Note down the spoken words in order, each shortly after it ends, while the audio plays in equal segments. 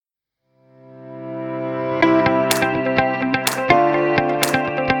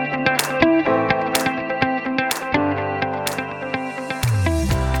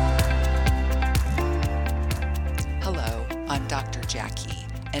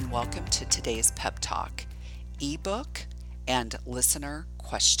and welcome to today's Pep Talk, ebook and listener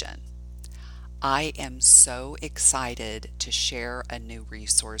question. I am so excited to share a new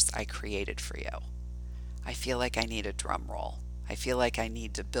resource I created for you. I feel like I need a drum roll. I feel like I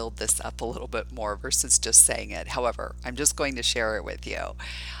need to build this up a little bit more versus just saying it. However, I'm just going to share it with you.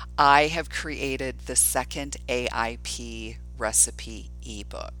 I have created the second AIP recipe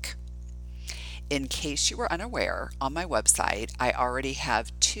ebook. In case you were unaware, on my website, I already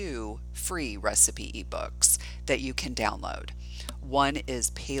have two free recipe ebooks that you can download. One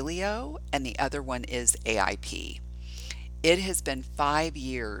is Paleo and the other one is AIP. It has been 5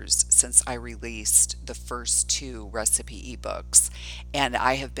 years since I released the first two recipe ebooks, and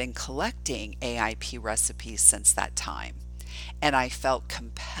I have been collecting AIP recipes since that time. And I felt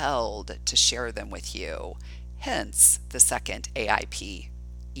compelled to share them with you, hence the second AIP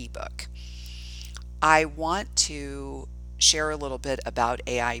ebook. I want to share a little bit about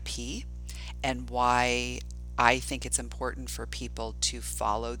AIP and why I think it's important for people to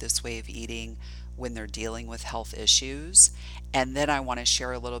follow this way of eating when they're dealing with health issues. And then I want to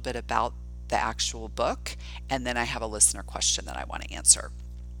share a little bit about the actual book. And then I have a listener question that I want to answer.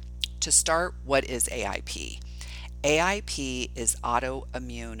 To start, what is AIP? AIP is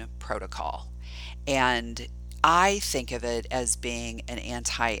autoimmune protocol. And I think of it as being an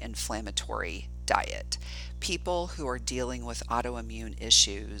anti-inflammatory diet. People who are dealing with autoimmune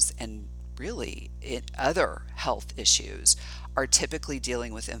issues and really other health issues are typically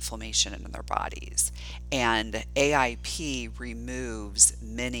dealing with inflammation in their bodies. And AIP removes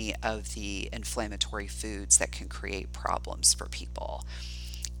many of the inflammatory foods that can create problems for people.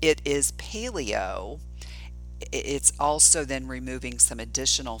 It is paleo. It's also then removing some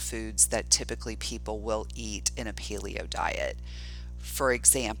additional foods that typically people will eat in a paleo diet. For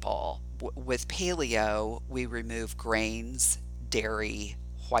example, with paleo, we remove grains, dairy,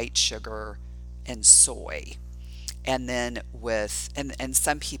 white sugar, and soy. And then and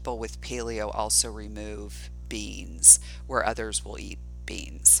some people with paleo also remove beans, where others will eat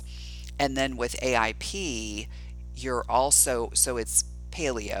beans. And then with AIP, so it's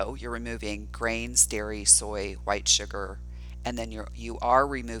paleo, you're removing grains, dairy, soy, white sugar, and then you are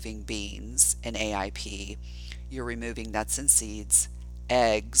removing beans in AIP. You're removing nuts and seeds,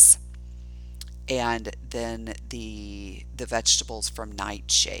 eggs, and then the vegetables from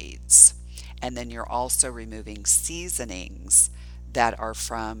nightshades. And then you're also removing seasonings that are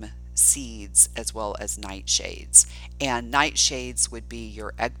from seeds as well as nightshades. And nightshades would be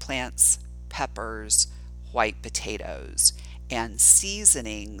your eggplants, peppers, white potatoes. And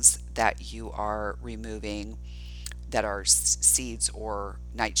seasonings that you are removing that are seeds or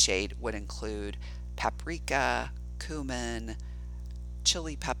nightshade would include paprika, cumin,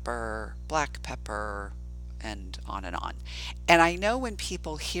 chili pepper, black pepper, and on and on. And I know when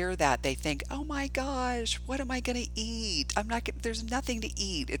people hear that, they think, oh my gosh, what am I going to eat? There's nothing to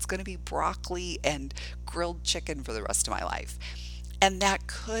eat. It's going to be broccoli and grilled chicken for the rest of my life. And that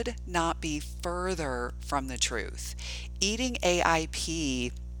could not be further from the truth. Eating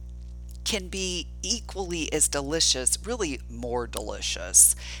AIP can be equally as delicious, really more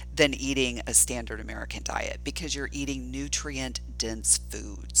delicious, than eating a standard American diet because you're eating nutrient dense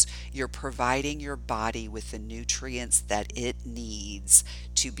foods. You're providing your body with the nutrients that it needs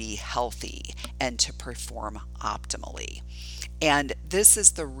to be healthy and to perform optimally. And this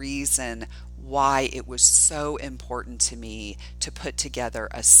is the reason why it was so important to me to put together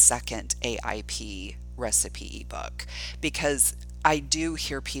a second AIP recipe ebook, because I do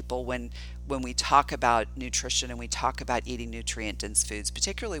hear people when we talk about nutrition and we talk about eating nutrient dense foods,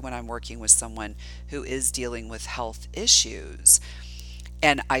 particularly when I'm working with someone who is dealing with health issues,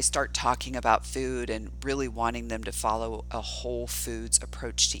 and I start talking about food and really wanting them to follow a whole foods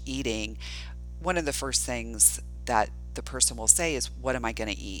approach to eating, one of the first things that the person will say is, what am I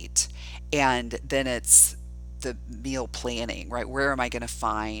going to eat? And then it's the meal planning, right? Where am I going to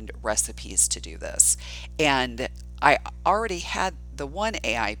find recipes to do this? And I already had the one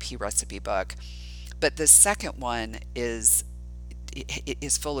AIP recipe book, but the second one is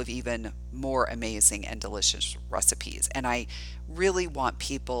full of even more amazing and delicious recipes. And I really want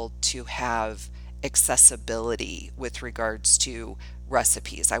people to have accessibility with regards to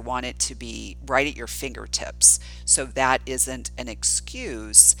recipes. I want it to be right at your fingertips. So that isn't an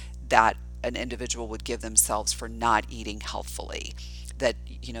excuse that an individual would give themselves for not eating healthfully. That,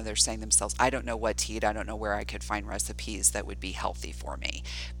 they're saying to themselves, I don't know what to eat. I don't know where I could find recipes that would be healthy for me,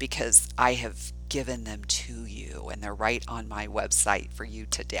 because I have given them to you and they're right on my website for you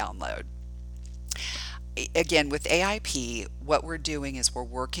to download. Again, with AIP, what we're doing is we're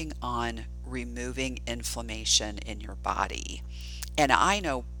working on removing inflammation in your body. And I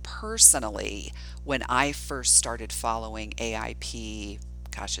know personally, when I first started following AIP,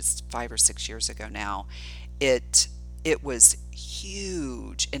 gosh, it's 5 or 6 years ago now, it it was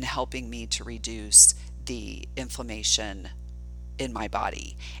huge in helping me to reduce the inflammation in my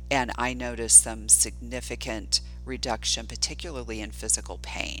body. And I noticed some significant reduction, particularly in physical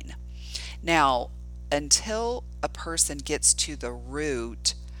pain. Now, until a person gets to the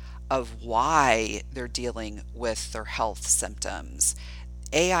root of why they're dealing with their health symptoms,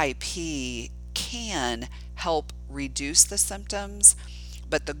 AIP can help reduce the symptoms,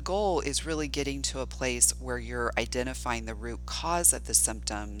 but the goal is really getting to a place where you're identifying the root cause of the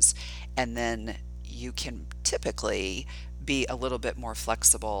symptoms, and then you can typically be a little bit more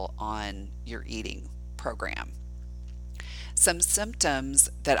flexible on your eating program. Some symptoms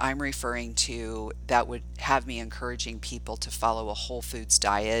that I'm referring to that would have me encouraging people to follow a whole foods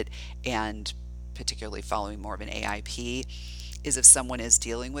diet, and particularly following more of an AIP, is if someone is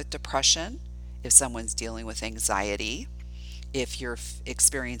dealing with depression, if someone's dealing with anxiety, if you're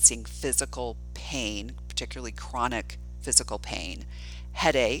experiencing physical pain, particularly chronic physical pain,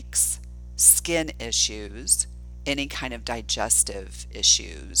 headaches, skin issues, any kind of digestive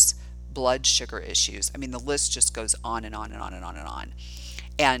issues, blood sugar issues. I mean, the list just goes on and on and on and on and on.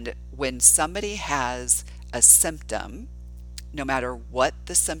 And when somebody has a symptom, no matter what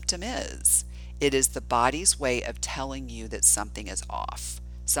the symptom is, it is the body's way of telling you that something is off,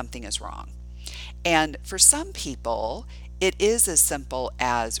 something is wrong. And for some people, it is as simple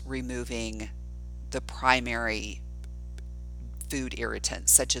as removing the primary food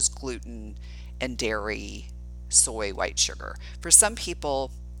irritants, such as gluten and dairy, soy, white sugar. For some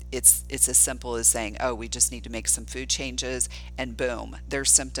people, it's as simple as saying, oh, we just need to make some food changes, and boom, their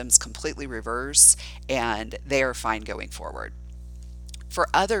symptoms completely reverse and they are fine going forward. For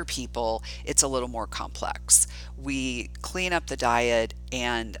other people, it's a little more complex. We clean up the diet,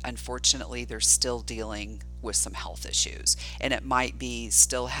 and unfortunately, they're still dealing with some health issues. And it might be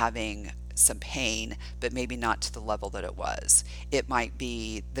still having some pain, but maybe not to the level that it was. It might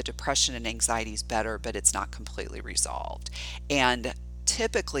be the depression and anxiety is better, but it's not completely resolved. And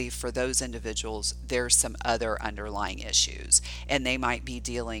typically for those individuals, there's some other underlying issues, and they might be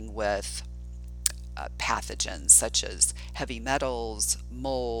dealing with pathogens such as heavy metals,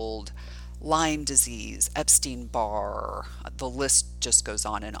 mold, Lyme disease, Epstein-Barr. The list just goes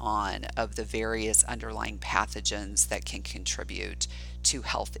on and on of the various underlying pathogens that can contribute to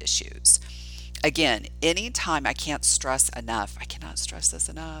health issues. Again, anytime, I cannot stress this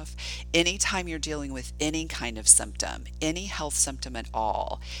enough, anytime you're dealing with any kind of symptom, any health symptom at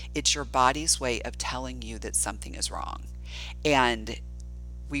all, it's your body's way of telling you that something is wrong. And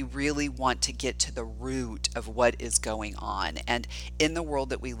we really want to get to the root of what is going on. And in the world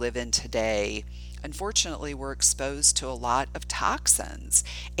that we live in today, unfortunately, we're exposed to a lot of toxins,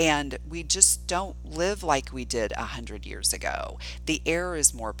 and we just don't live like we did 100 years ago. The air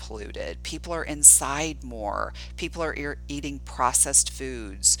is more polluted. People are inside more. People are eating processed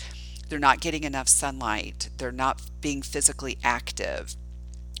foods. They're not getting enough sunlight. They're not being physically active.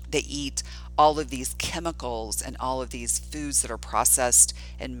 They eat all of these chemicals and all of these foods that are processed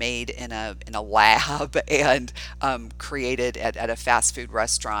and made in a lab and created at a fast food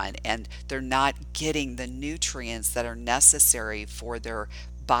restaurant, and they're not getting the nutrients that are necessary for their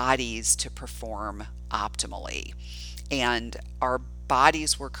bodies to perform optimally. And our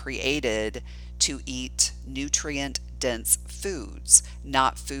bodies were created to eat nutrient dense foods,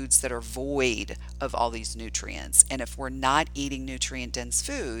 not foods that are void of all these nutrients. And if we're not eating nutrient dense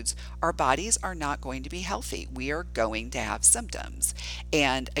foods, our bodies are not going to be healthy. We are going to have symptoms.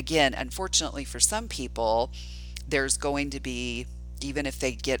 And again, unfortunately for some people, there's going to be, even if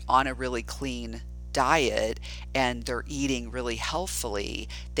they get on a really clean diet and they're eating really healthfully,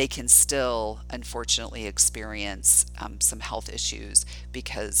 they can still unfortunately experience some health issues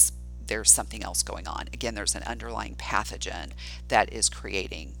because there's something else going on. Again, there's an underlying pathogen that is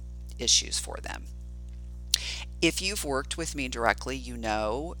creating issues for them. If you've worked with me directly, you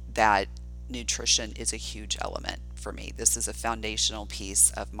know that nutrition is a huge element for me. This is a foundational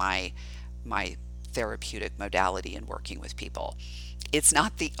piece of my therapeutic modality in working with people. It's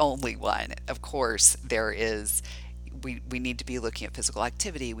not the only one. Of course, there is we need to be looking at physical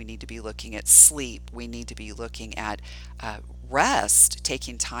activity. We need to be looking at sleep. We need to be looking at rest,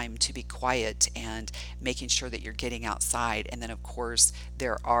 taking time to be quiet and making sure that you're getting outside. And then, of course,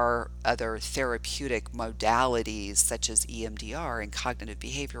 there are other therapeutic modalities such as EMDR and cognitive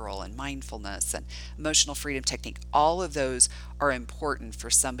behavioral and mindfulness and emotional freedom technique. All of those are important for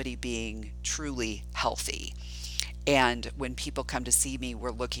somebody being truly healthy. And when people come to see me,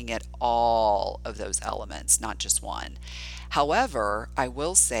 we're looking at all of those elements, not just one. However, I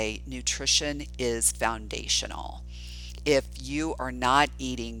will say nutrition is foundational. If you are not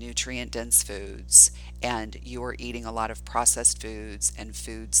eating nutrient dense foods and you are eating a lot of processed foods and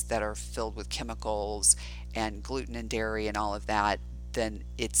foods that are filled with chemicals and gluten and dairy and all of that, then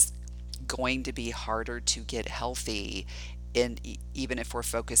it's going to be harder to get healthy in even if we're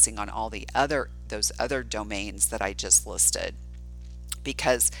focusing on all the other those other domains that I just listed,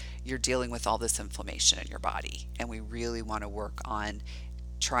 because you're dealing with all this inflammation in your body, and we really want to work on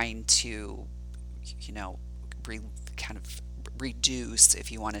trying to, you know, re, kind of reduce, if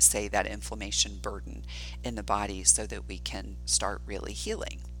you want to say, that inflammation burden in the body so that we can start really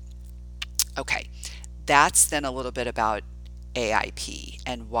healing. Okay, that's then a little bit about AIP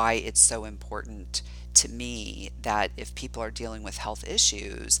and why it's so important to me that if people are dealing with health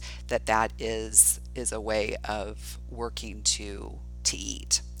issues, that is a way of working to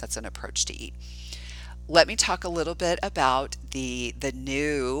eat. That's an approach to eat. Let me talk a little bit about the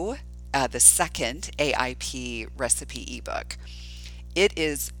new the second AIP recipe ebook. It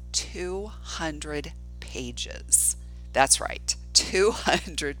is 200 pages. That's right,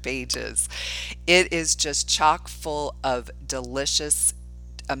 200 pages. It is just chock full of delicious,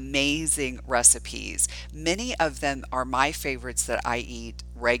 amazing recipes. Many of them are my favorites that I eat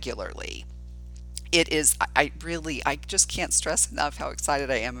regularly. It is, I just can't stress enough how excited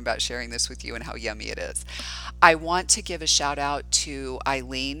I am about sharing this with you and how yummy it is. I want to give a shout out to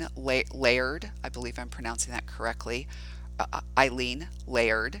Eileen Laird. I believe I'm pronouncing that correctly. Eileen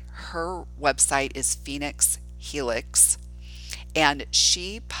Laird. Her website is Phoenix Helix, and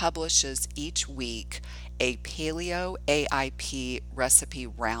she publishes each week a Paleo AIP recipe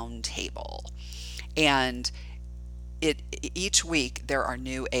roundtable. And it each week there are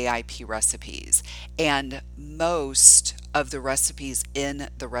new AIP recipes, and most of the recipes in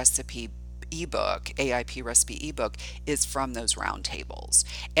the recipe ebook, AIP recipe ebook, is from those roundtables.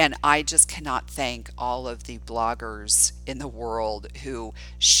 And I just cannot thank all of the bloggers in the world who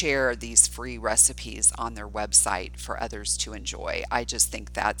share these free recipes on their website for others to enjoy. I just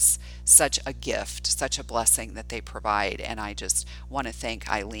think that's such a gift, such a blessing that they provide. And I just want to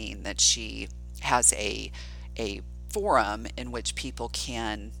thank Eileen that she has a forum in which people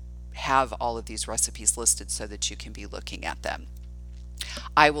can have all of these recipes listed so that you can be looking at them.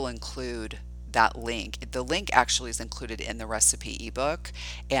 I will include that link. The link actually is included in the recipe ebook,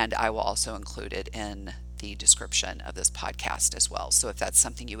 and I will also include it in the description of this podcast as well. So if that's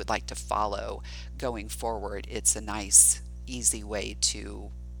something you would like to follow going forward, it's a nice, easy way to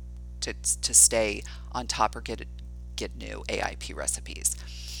stay on top or get new AIP recipes.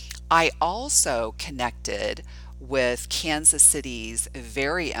 I also connected with Kansas City's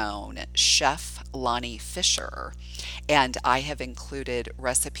very own chef Lonnie Fisher, and I have included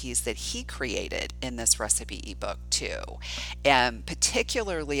recipes that he created in this recipe ebook too. And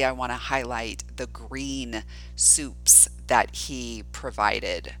particularly I want to highlight the green soups that he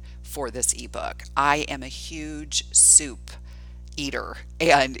provided for this ebook. I am a huge soup eater,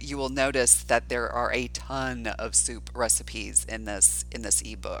 and you will notice that there are a ton of soup recipes in this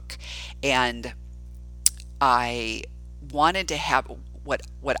ebook. And I wanted to have what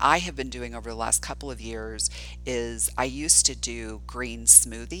I have been doing over the last couple of years is I used to do green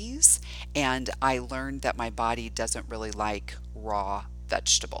smoothies, and I learned that my body doesn't really like raw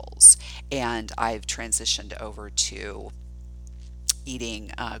vegetables, and I've transitioned over to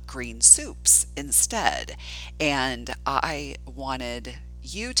eating green soups instead. And I wanted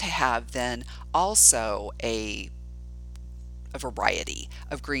you to have then also a variety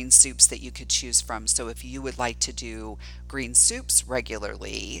of green soups that you could choose from. So if you would like to do green soups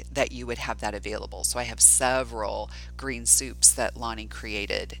regularly, that you would have that available. So I have several green soups that Lonnie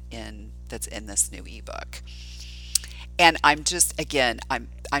created that's in this new ebook. And I'm just, again,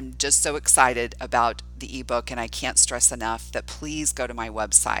 I'm just so excited about the ebook, and I can't stress enough that please go to my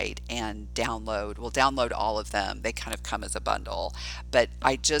website and download all of them. They kind of come as a bundle, but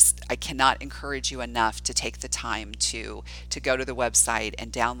I cannot encourage you enough to take the time to go to the website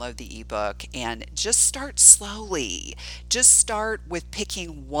and download the ebook, and just start slowly. Just start with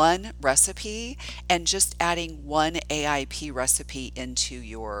picking one recipe and just adding one AIP recipe into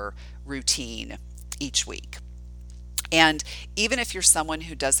your routine each week. And even if you're someone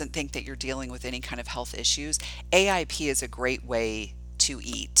who doesn't think that you're dealing with any kind of health issues, AIP is a great way to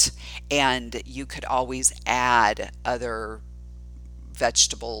eat. And you could always add other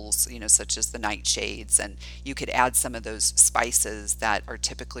vegetables, such as the nightshades, and you could add some of those spices that are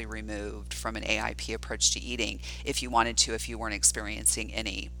typically removed from an AIP approach to eating if you wanted to, if you weren't experiencing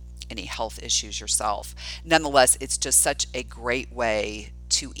any any health issues yourself. Nonetheless, it's just such a great way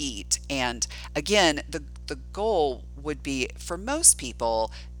to eat. And again, the goal would be for most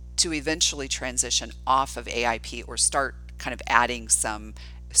people to eventually transition off of AIP or start kind of adding some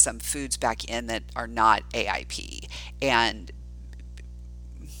foods back in that are not AIP. And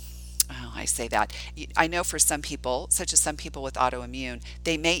I say that. I know for some people, such as some people with autoimmune,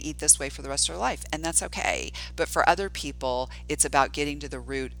 they may eat this way for the rest of their life, and that's okay. But for other people, it's about getting to the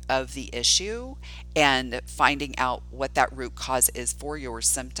root of the issue and finding out what that root cause is for your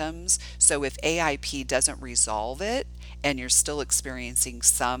symptoms. So if AIP doesn't resolve it and you're still experiencing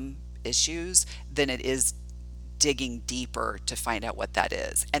some issues, then it is digging deeper to find out what that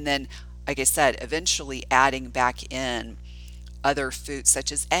is. And then, like I said, eventually adding back in other foods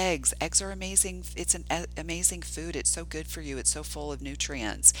such as eggs. Eggs are amazing. It's an amazing food. It's so good for you. It's so full of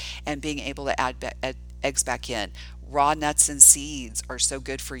nutrients. And being able to add eggs back in. Raw nuts and seeds are so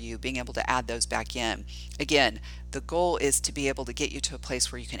good for you. Being able to add those back in. Again, the goal is to be able to get you to a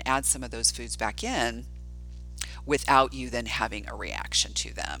place where you can add some of those foods back in without you then having a reaction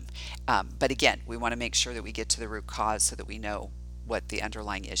to them. But again, we want to make sure that we get to the root cause so that we know what the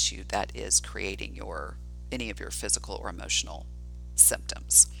underlying issue that is creating any of your physical or emotional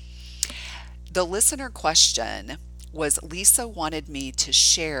symptoms. The listener question was, Lisa wanted me to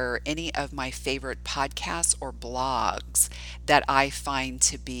share any of my favorite podcasts or blogs that I find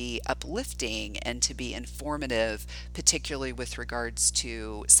to be uplifting and to be informative, particularly with regards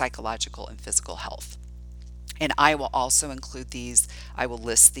to psychological and physical health. And I will also include these, I will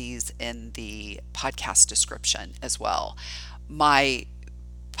list these in the podcast description as well. My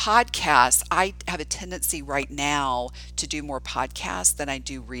podcasts, I have a tendency right now to do more podcasts than I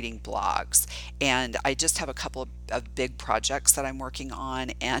do reading blogs. And I just have a couple of big projects that I'm working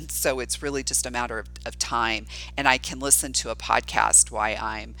on. And so it's really just a matter of time. And I can listen to a podcast while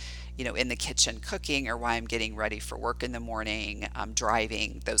I'm in the kitchen cooking, or while I'm getting ready for work in the morning,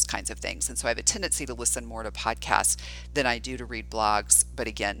 driving, those kinds of things. And so I have a tendency to listen more to podcasts than I do to read blogs. But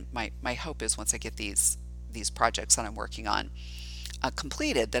again, my hope is once I get these projects that I'm working on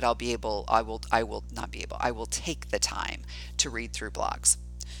completed, that I will take the time to read through blogs.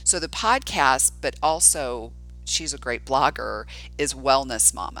 So the podcast, but also she's a great blogger, is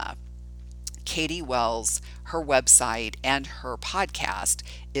Wellness Mama. Katie Wells, her website and her podcast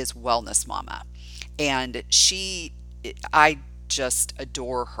is Wellness Mama. And I just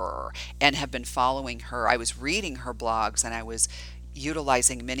adore her and have been following her. I was reading her blogs and I was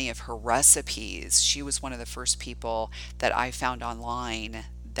utilizing many of her recipes. She was one of the first people that I found online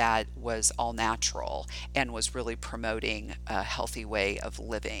that was all natural and was really promoting a healthy way of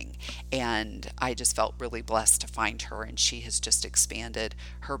living. And I just felt really blessed to find her, and she has just expanded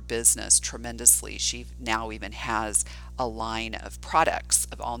her business tremendously. She now even has a line of products,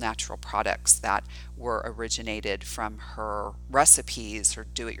 of all natural products that were originated from her recipes, her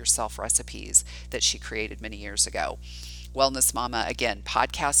do-it-yourself recipes that she created many years ago. Wellness Mama, again,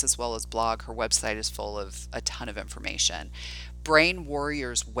 podcast as well as blog. Her website is full of a ton of information. Brain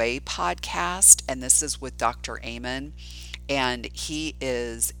Warriors Way podcast, and this is with Dr. Amen, and he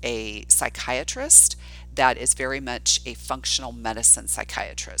is a psychiatrist that is very much a functional medicine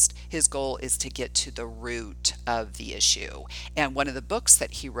psychiatrist. His goal is to get to the root of the issue, and one of the books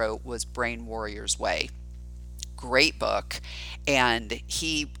that he wrote was Brain Warriors Way. Great book, and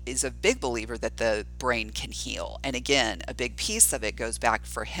he is a big believer that the brain can heal. And again, a big piece of it goes back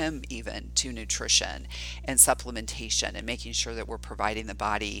for him even to nutrition and supplementation and making sure that we're providing the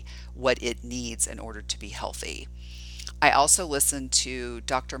body what it needs in order to be healthy. I also listened to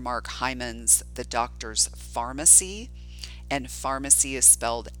Dr. Mark Hyman's The Doctor's Pharmacy, and pharmacy is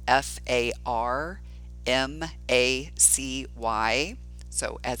spelled FARMACY.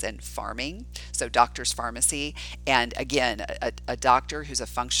 So as in farming, so Doctor's Pharmacy. And again, a doctor who's a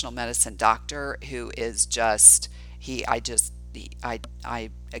functional medicine doctor who is just, he just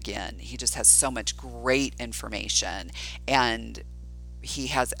has so much great information, and he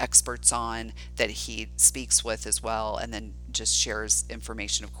has experts on that he speaks with as well, and then just shares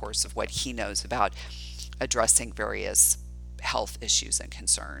information, of course, of what he knows about addressing various health issues and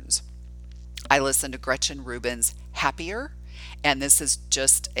concerns. I listened to Gretchen Rubin's Happier, and this is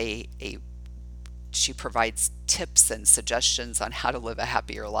just she provides tips and suggestions on how to live a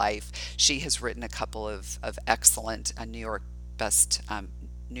happier life. She has written a couple of excellent New York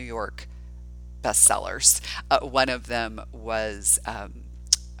bestsellers. One of them was I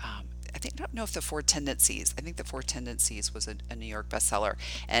don't know if The Four Tendencies. I think The Four Tendencies was a New York bestseller,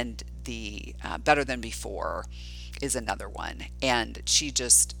 and the Better Than Before is another one. And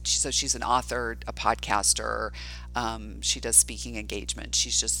so she's an author, a podcaster. She does speaking engagement.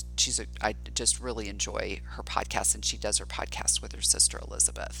 I just really enjoy her podcast, and she does her podcast with her sister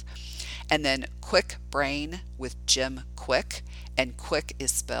Elizabeth. And then Quick Brain with Jim Quick, and Quick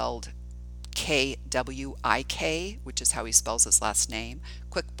is spelled Kwik, which is how he spells his last name.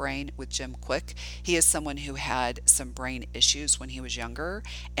 Quick Brain with Jim Quick. He is someone who had some brain issues when he was younger,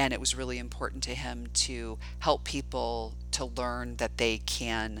 and it was really important to him to help people to learn that they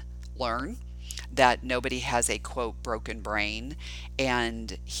can learn, that nobody has a quote broken brain,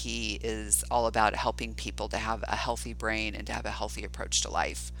 and he is all about helping people to have a healthy brain and to have a healthy approach to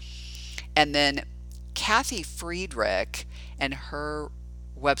life. And then Kathy Friedrich, and her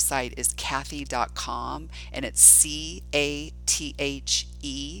website is Cathy.com, and it's CATHE.com,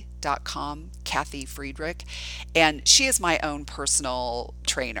 Kathy Friedrich. And she is my own personal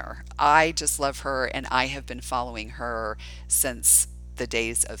trainer. I just love her, and I have been following her since the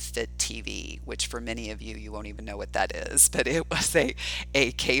days of Fit TV, which for many of you, you won't even know what that is, but it was a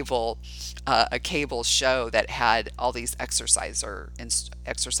cable show that had all these exercise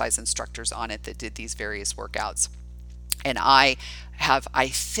instructors on it that did these various workouts. And I have, I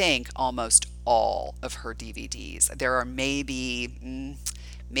think, almost all of her DVDs. There are maybe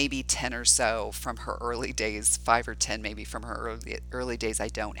 10 or so from her early days, 5 or 10 maybe from her early days I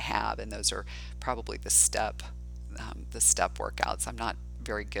don't have, and those are probably the step workouts. I'm not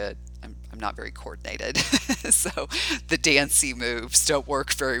very good. I'm not very coordinated, so the dancey moves don't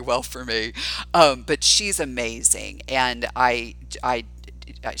work very well for me. But she's amazing, and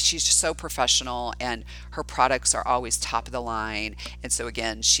she's just so professional, and her products are always top of the line. And so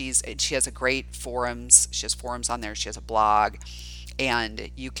again, she has a great forums. She has forums on there. She has a blog, and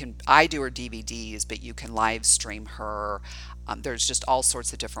I do her DVDs, but you can live stream her. There's just all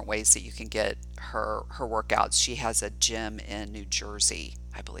sorts of different ways that you can get her workouts. She has a gym in New Jersey,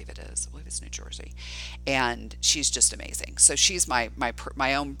 I believe it is. I believe it's New Jersey, and she's just amazing. So she's my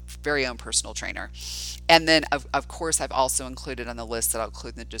own very own personal trainer. And then of course I've also included on the list that I'll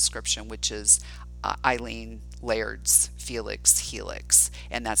include in the description, which is Eileen Laird's Felix Helix,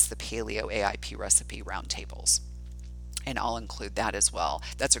 and that's the Paleo AIP recipe roundtables. And I'll include that as well.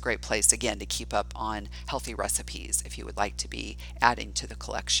 That's a great place, again, to keep up on healthy recipes if you would like to be adding to the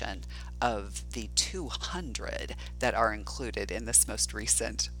collection of the 200 that are included in this most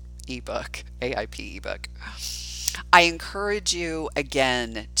recent ebook, AIP ebook. I encourage you,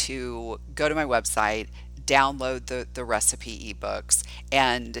 again, to go to my website, download the recipe ebooks,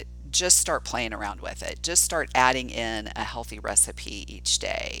 and just start playing around with it. Just start adding in a healthy recipe each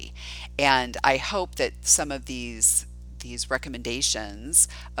day. And I hope that some of these recommendations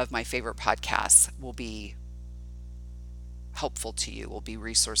of my favorite podcasts will be helpful to you, will be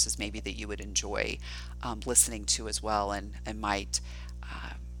resources maybe that you would enjoy listening to as well, and might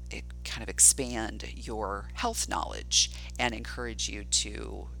it kind of expand your health knowledge and encourage you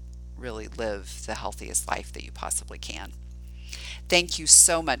to really live the healthiest life that you possibly can. Thank you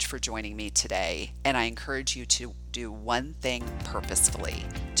so much for joining me today, and I encourage you to do one thing purposefully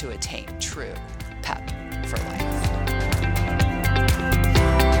to attain true pep.